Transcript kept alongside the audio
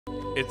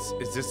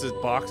Is this a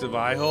box of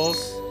eye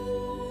holes?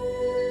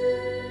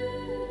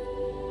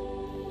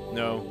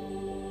 No.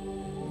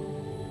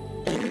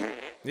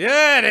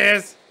 Yeah, it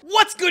is.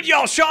 What's good,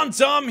 y'all?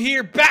 Shaun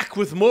here, back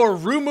with more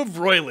Room of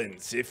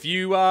Roilands. If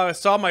you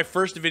saw my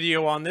first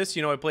video on this,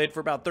 you know I played for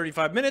about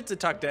 35 minutes. I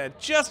talked to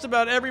just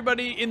about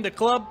everybody in the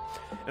club,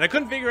 and I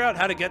couldn't figure out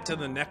how to get to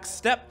the next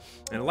step.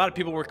 And a lot of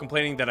people were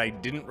complaining that I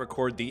didn't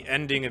record the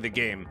ending of the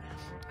game.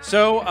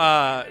 So,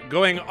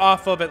 going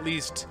off of at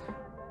least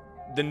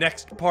the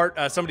next part,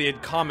 somebody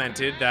had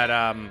commented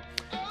that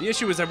the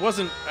issue is I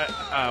wasn't,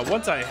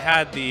 once I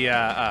had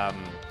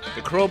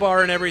the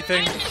crowbar and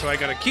everything, so I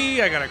got a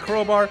key, I got a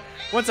crowbar.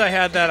 Once I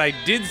had that, I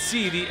did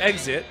see the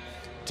exit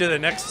to the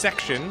next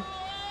section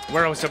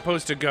where I was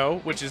supposed to go,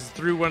 which is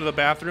through one of the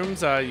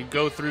bathrooms. You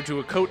go through to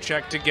a coat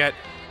check to get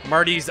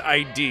Marty's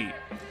ID.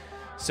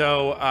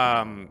 So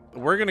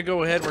we're gonna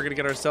go ahead, we're gonna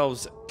get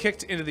ourselves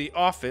kicked into the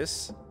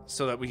office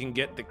so that we can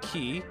get the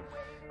key.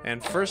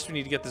 And first we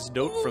need to get this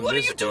note from this dude. What are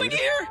you doing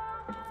here?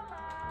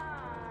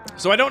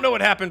 So I don't know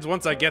what happens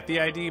once I get the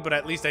ID, but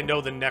at least I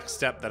know the next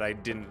step that I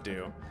didn't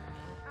do.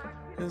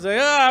 It's like,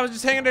 I was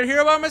just hanging out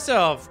here by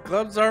myself.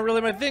 Clubs aren't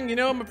really my thing, you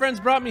know. My friends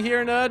brought me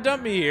here and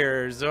dumped me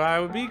here, so I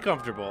would be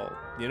comfortable.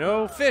 You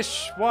know,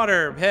 fish,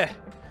 water, heh.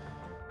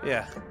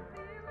 Yeah.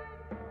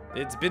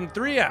 It's been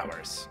 3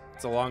 hours.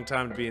 It's a long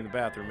time to be in the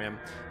bathroom, man.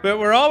 But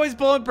we're always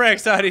pulling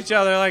pranks on each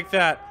other like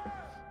that.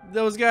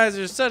 Those guys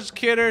are such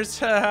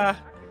kidders.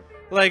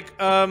 Like,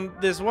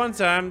 this one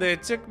time, they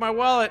took my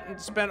wallet and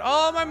spent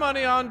all my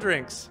money on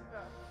drinks.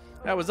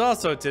 That was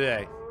also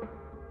today.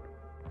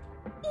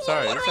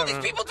 Sorry. What are all these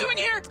people doing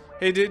here?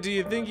 Hey, do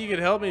you think you could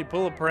help me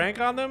pull a prank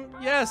on them?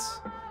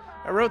 Yes.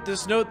 I wrote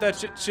this note that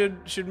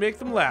should make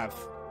them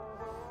laugh.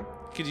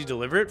 Could you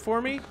deliver it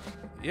for me?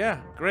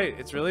 Yeah, great.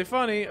 It's really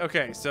funny.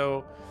 Okay,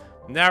 so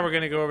now we're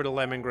gonna go over to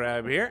Lemon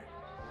Grab here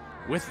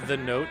with the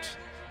note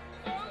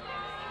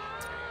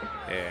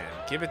and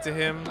give it to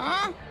him.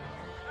 Huh?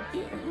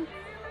 You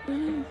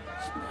really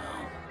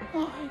smell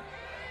like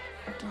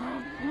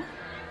dog.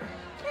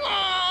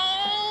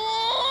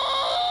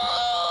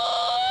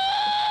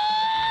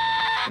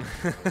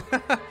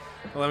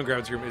 Lemon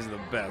Grab's room is the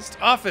best.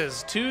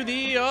 Office, to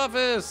the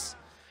office.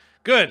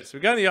 Good, so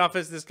we got in the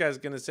office. This guy's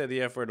gonna say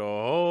the F word a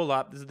whole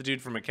lot. This is the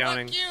dude from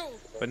accounting. Fuck you.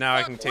 But now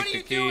I can What take are the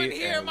you key doing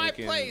here and, in my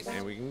place?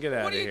 we can get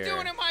out of here. What are you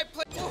doing in my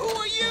place? Well, who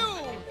are you?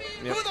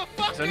 Yep. Who the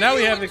fuck So are now you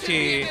we have the to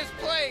key. be in this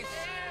place?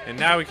 And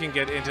now we can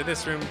get into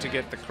this room to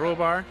get the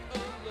crowbar.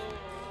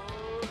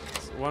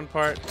 So one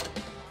part,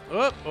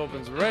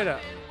 opens right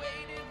up.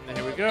 And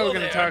here we go. We're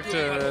gonna talk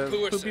to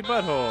Poopy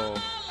Butthole,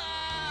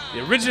 the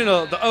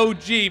original, the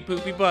OG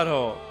Poopy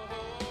Butthole.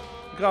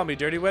 You call me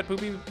Dirty Wet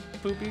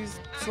Poopy's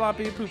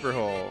Sloppy Pooper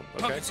Hole. Okay.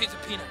 Pumpkin seeds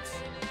and peanuts.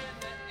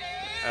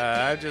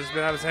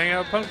 I was hanging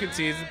out with pumpkin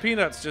seeds and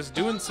peanuts, just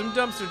doing some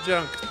dumpster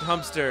junk,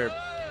 humpster.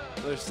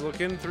 Just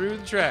looking through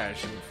the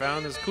trash and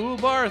found this cool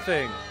bar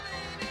thing.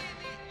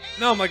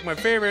 No, I'm like my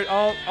favorite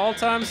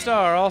all-time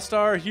star,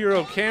 all-star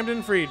hero,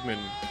 Camden Friedman.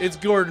 It's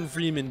Gordon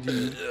Freeman,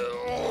 dude.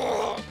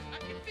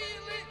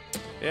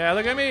 Yeah,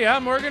 look at me,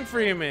 I'm Morgan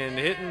Freeman,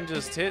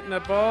 just hitting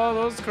up all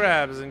those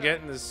crabs and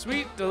getting the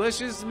sweet,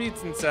 delicious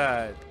meats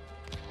inside.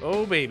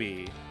 Oh,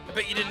 baby. I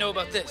bet you didn't know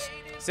about this.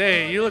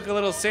 Say, you look a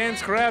little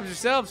sans crabs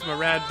yourselves, my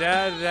rad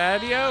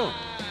daddy-o.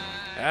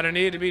 I don't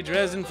need to be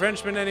Dresden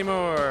Frenchman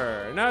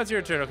anymore. Now it's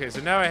your turn. Okay, so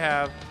now I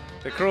have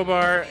the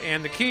crowbar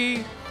and the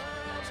key.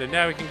 So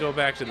now we can go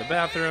back to the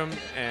bathroom,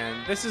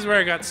 and this is where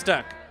I got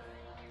stuck.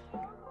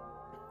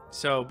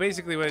 So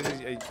basically what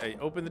I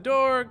opened the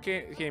door,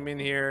 came in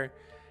here,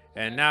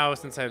 and now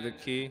since I have the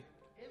key...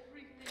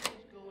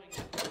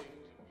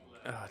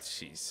 Oh,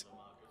 jeez.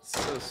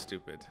 So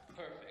stupid.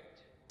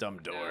 Perfect. Dumb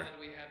door. Now that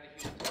we have the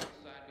humans on our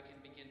side, we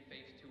can begin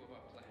phase 2 of our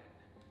plan.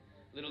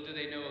 Little do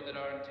they know that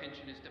our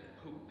intention is to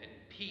poop and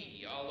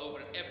pee all over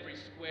every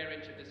square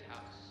inch of this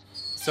house.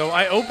 So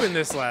I opened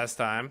this last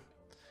time,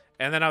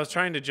 and then I was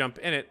trying to jump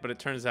in it, but it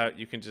turns out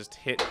you can just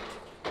hit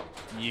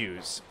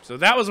use. So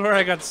that was where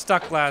I got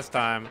stuck last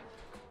time.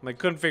 I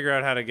couldn't figure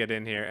out how to get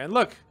in here. And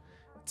look,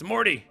 it's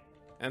Morty.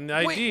 And the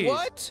ID. Wait,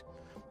 what?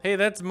 Hey,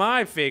 that's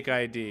my fake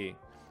ID.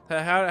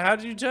 How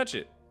did you touch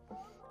it?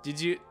 Did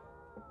you...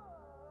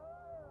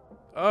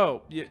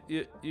 Oh,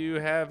 you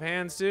have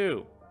hands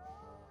too.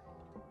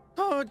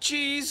 Oh,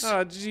 jeez.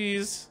 Oh,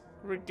 jeez.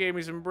 Rick gave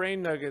me some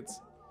brain nuggets.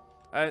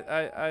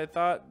 I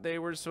thought they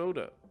were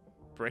soda.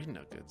 Brain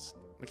nuggets.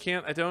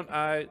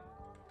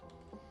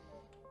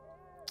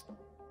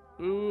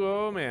 Ooh,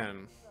 oh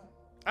man.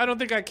 I don't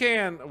think I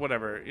can.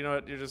 Whatever. You know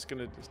what? You're just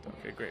gonna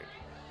okay, great.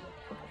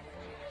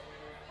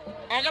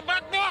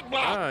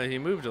 Ah, he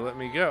moved to let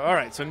me go. All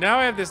right, so now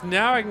I have this.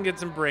 Now I can get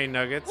some brain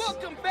nuggets.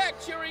 Welcome back,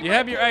 Cherry. You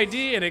have your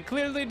ID, and it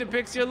clearly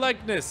depicts your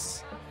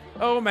likeness.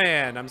 Oh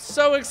man, I'm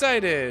so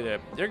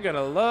excited. You're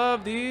gonna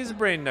love these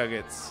brain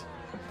nuggets.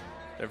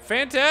 They're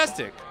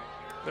fantastic.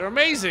 They're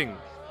amazing.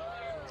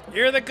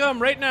 Here they come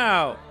right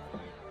now.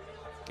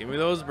 Give me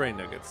those brain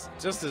nuggets.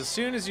 Just as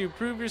soon as you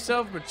prove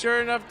yourself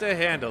mature enough to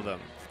handle them.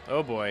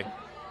 Oh boy.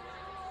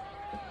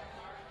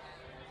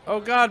 Oh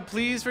God,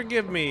 please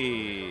forgive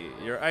me.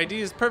 Your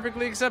ID is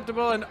perfectly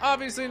acceptable and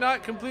obviously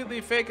not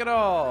completely fake at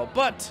all,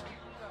 but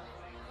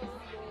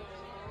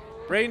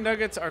brain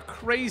nuggets are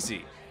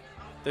crazy.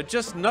 They're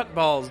just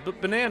nutballs, but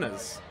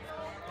bananas.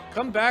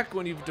 Come back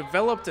when you've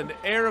developed an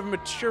air of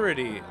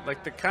maturity,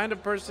 like the kind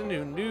of person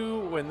who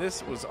knew when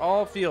this was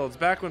all fields,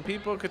 back when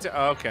people could say,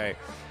 oh, okay.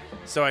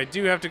 So I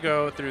do have to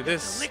go through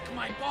this. Lick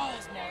my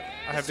balls, Marty.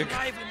 I have to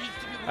Saliva needs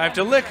to be I have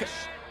to warm lick fresh.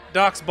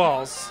 Doc's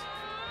balls.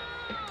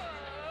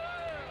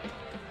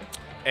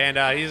 And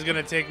he's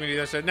gonna take me to the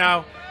other side.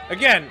 Now,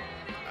 again,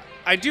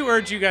 I do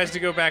urge you guys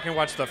to go back and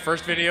watch the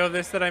first video of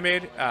this that I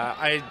made.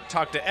 I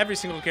talked to every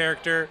single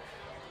character,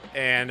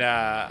 and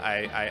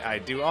I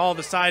do all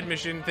the side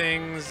mission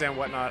things and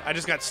whatnot. I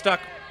just got stuck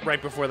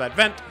right before that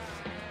vent,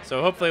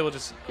 so hopefully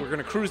we're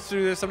gonna cruise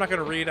through this. I'm not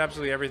gonna read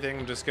absolutely everything.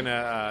 I'm just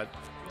gonna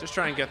just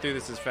try and get through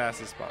this as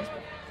fast as possible.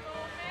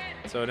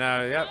 So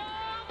now, yep.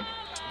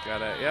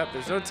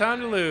 There's no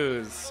time to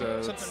lose.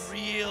 So Something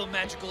real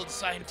magical and if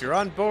scientific. you're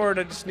on board,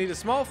 I just need a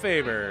small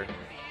favor.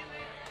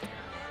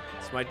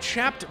 It's my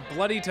chapped,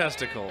 bloody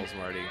testicles,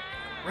 Marty.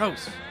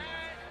 Gross.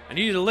 I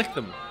need you to lick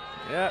them.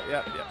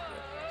 Yep.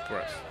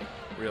 Gross.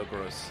 Real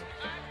gross.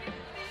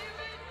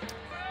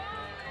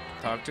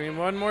 Talk to me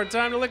one more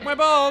time to lick my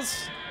balls.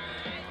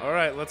 All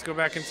right, let's go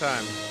back in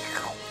time.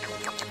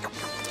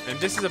 And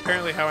this is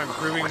apparently how I'm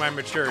proving my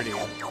maturity.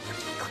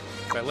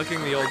 By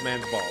licking the old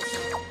man's balls.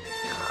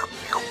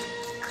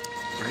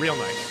 Real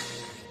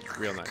nice.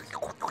 Real nice.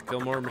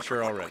 Feel more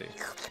mature already.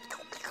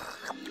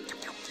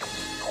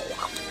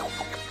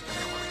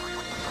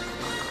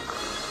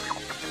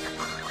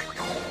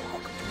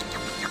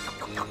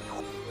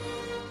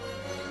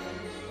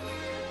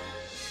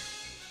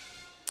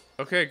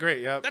 Okay,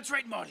 great. Yep. That's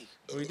right, Marty.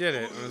 We did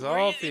it. It was We're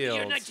all in the year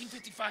fields.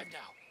 1955 now.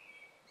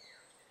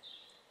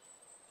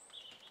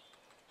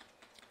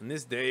 And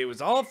this day it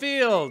was all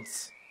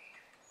fields.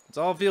 It's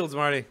all fields,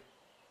 Marty.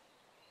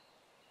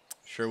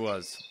 Sure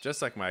was.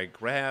 Just like my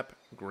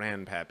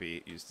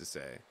grandpappy used to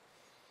say.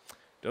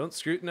 Don't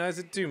scrutinize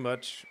it too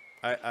much.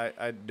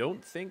 I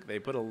don't think they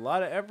put a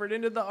lot of effort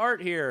into the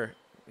art here.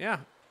 Yeah,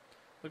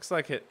 looks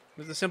like it.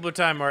 It was a simpler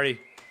time, Marty.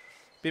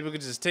 People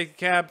could just take a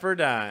cab for a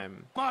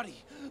dime.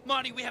 Marty,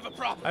 we have a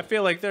problem. I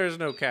feel like there's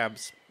no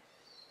cabs.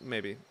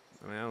 Maybe.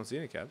 I mean, I don't see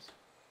any cabs.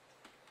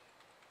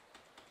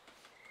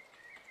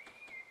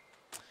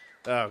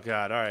 Oh,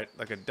 God. All right.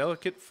 Like a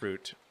delicate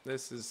fruit.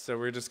 This is, so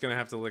we're just going to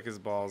have to lick his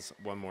balls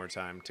one more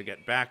time to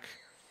get back.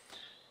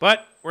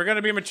 But we're going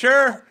to be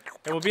mature,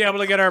 and we'll be able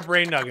to get our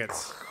brain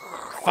nuggets.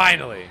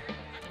 Finally.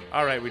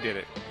 All right, we did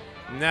it.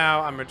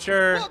 Now I'm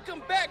mature.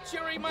 Welcome back,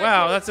 Jerry.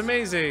 Wow, that's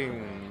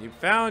amazing. You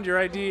found your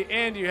ID,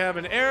 and you have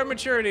an air of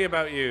maturity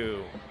about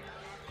you.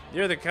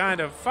 You're the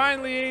kind of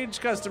finely aged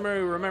customer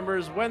who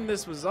remembers when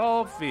this was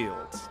all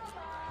fields.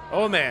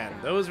 Oh, man,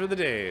 those were the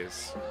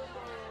days.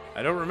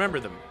 I don't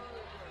remember them.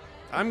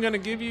 I'm gonna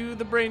give you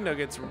the brain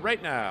nuggets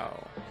right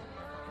now.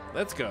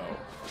 Let's go.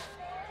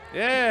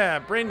 Yeah,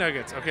 brain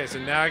nuggets. Okay, so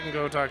now I can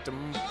go talk to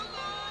Rick.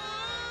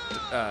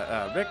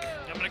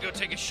 I'm gonna go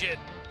take a shit.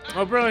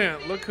 Oh,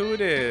 brilliant. Look who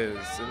it is.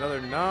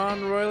 Another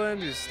non-Roiland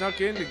who snuck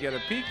in to get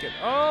a peek at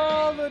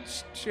all the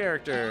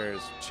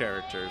characters.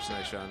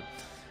 Nice, Shaun.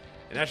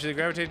 And naturally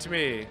gravitate to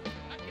me.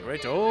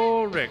 Right to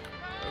old Rick.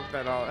 Hope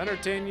that I'll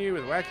entertain you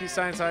with wacky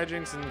science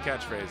hijinks and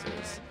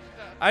catchphrases.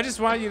 I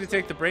just want you to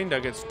take the brain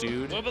nuggets,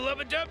 dude.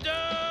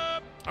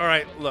 Wubba-lubba-dub-dub! All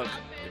right, look.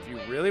 If you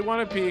really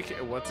want to peek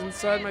at what's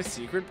inside my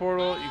secret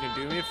portal, you can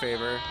do me a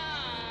favor.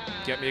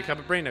 Get me a cup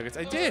of brain nuggets.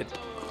 I did.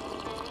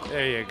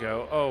 There you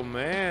go. Oh,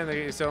 man, they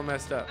get you so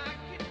messed up.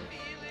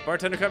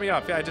 Bartender cut me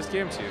off. Yeah, I just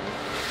gave them to you.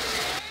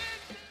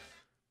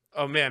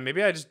 Oh, man,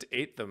 maybe I just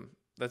ate them.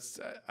 That's,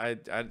 I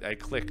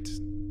clicked.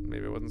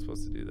 Maybe I wasn't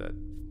supposed to do that.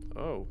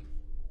 Oh.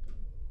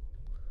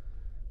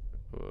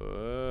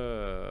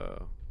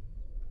 Whoa.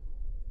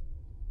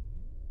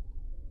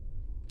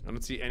 I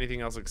don't see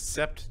anything else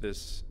except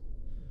this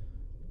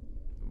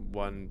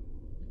one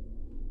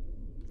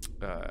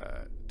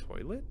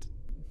toilet.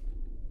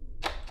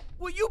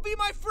 Will you be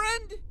my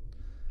friend?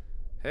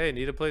 Hey,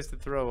 need a place to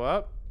throw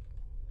up?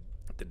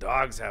 The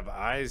dogs have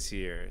eyes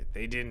here.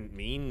 They didn't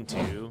mean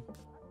to.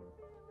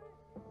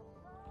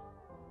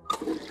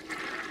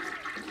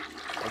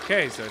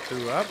 Okay, so I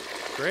threw up.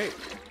 Great.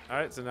 All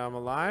right, so now I'm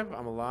alive.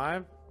 I'm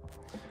alive.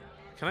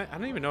 Can I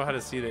don't even know how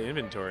to see the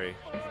inventory.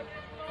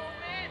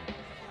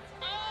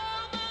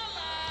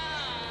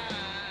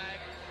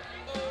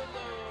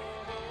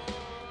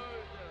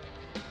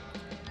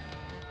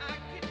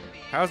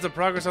 How's the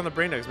progress on the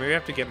brain nuggets? Maybe I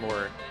have to get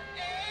more.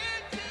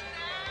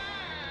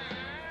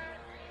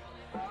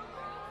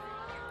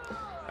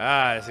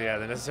 Ah, so yeah,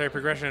 the necessary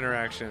progression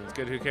interactions.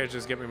 Good, who cares?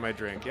 Just get me my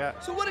drink. Yeah.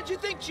 So what did you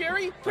think,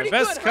 Jerry? My Pretty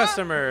best good,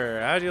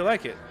 customer. How'd you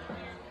like it?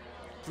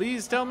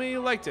 Please tell me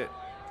you liked it.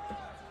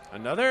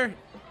 Another?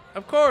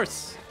 Of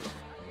course.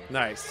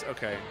 Nice.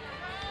 Okay.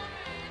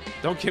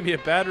 Don't give me a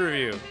bad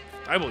review.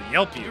 I will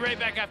Yelp Huh? Be you. right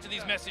back after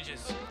these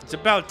messages. It's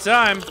about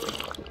time.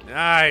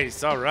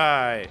 Nice. All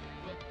right.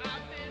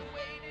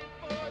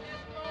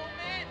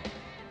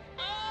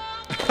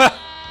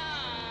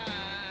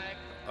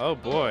 Oh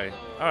boy.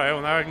 Alright,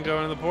 well now I can go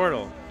into the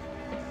portal.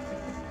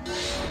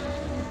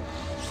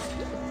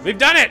 We've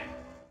done it!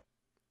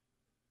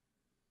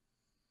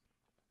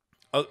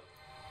 Oh.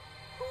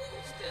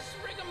 Who's this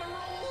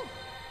rigmarole?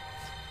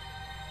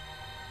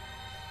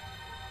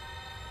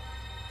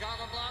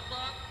 Goggle block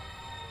block.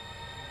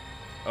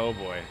 Oh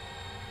boy.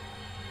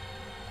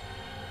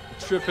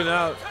 Tripping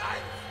out.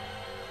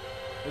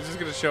 It's just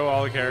gonna show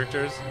all the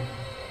characters.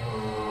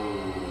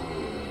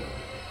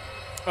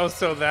 Oh,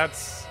 so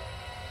that's...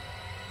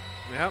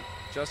 Yep,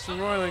 Justin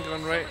Roiland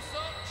going right.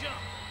 Somersault jump.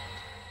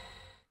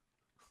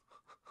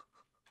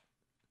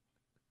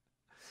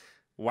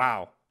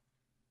 Wow.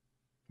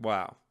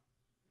 Wow.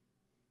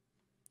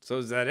 So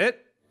is that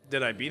it?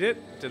 Did I beat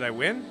it? Did I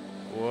win?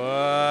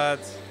 What?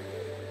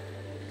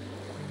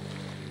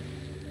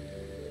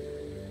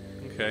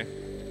 Okay.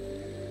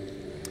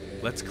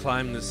 Let's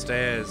climb the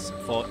stairs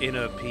for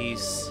inner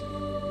peace.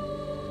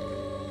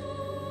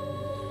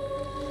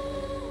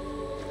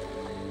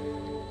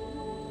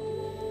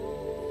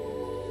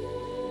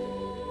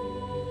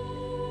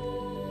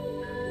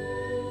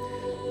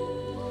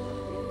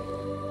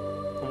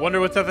 I wonder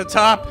what's at the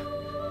top.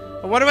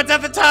 I wonder what's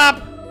at the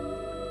top.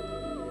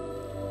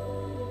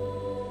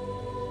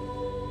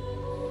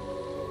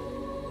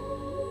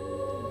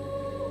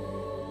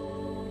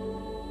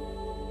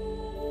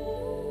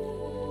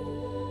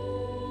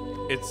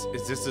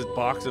 Is this a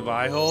box of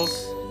eye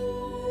holes?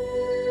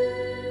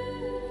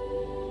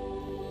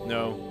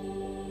 No.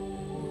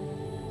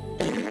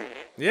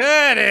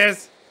 Yeah, it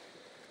is.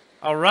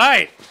 All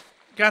right.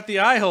 Got the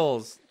eye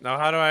holes. Now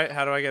how do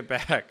I get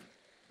back?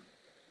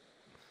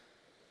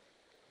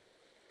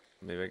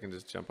 Maybe I can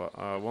just jump off.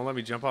 Won't let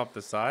me jump off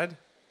the side?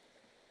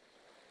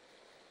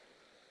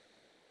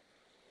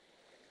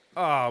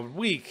 Oh,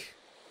 weak.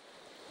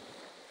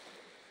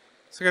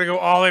 So I gotta go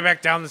all the way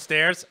back down the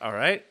stairs?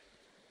 Alright.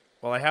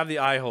 Well, I have the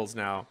eye holes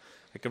now.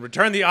 I can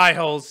return the eye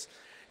holes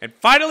and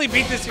finally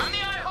beat this. I'm the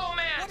eye hole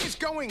man. What is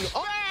going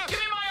on? Give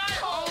me my eye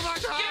hole. Oh my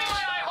God. Give me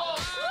my eye hole.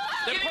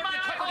 They're Give me putting my the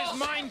eye cover in hole. his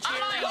mind, I'm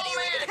Jerry. the eye hole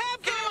man.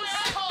 Give me my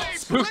eye hole.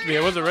 Spooked me.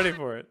 I wasn't ready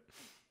for it.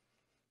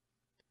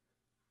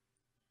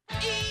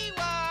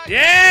 Ewok.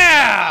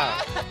 Yeah!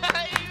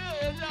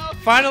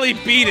 Finally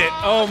beat it.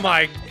 Oh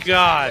my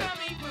god.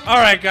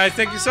 Alright guys,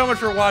 thank you so much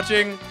for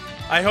watching.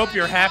 I hope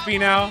you're happy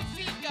now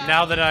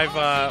that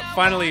I've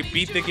finally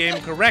beat the game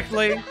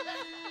correctly.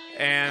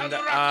 And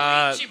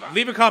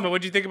leave a comment.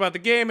 What do you think about the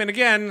game? And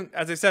again,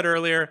 as I said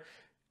earlier,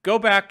 go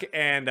back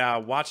and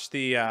watch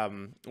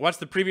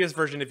the previous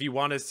version if you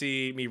want to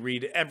see me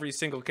read every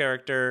single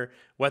character,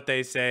 what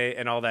they say,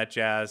 and all that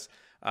jazz.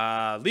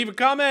 Leave a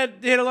comment,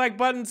 hit a like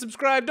button,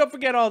 subscribe. Don't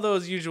forget all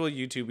those usual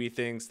YouTube-y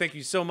things. Thank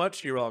you so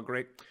much. You're all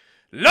great.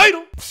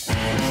 Later!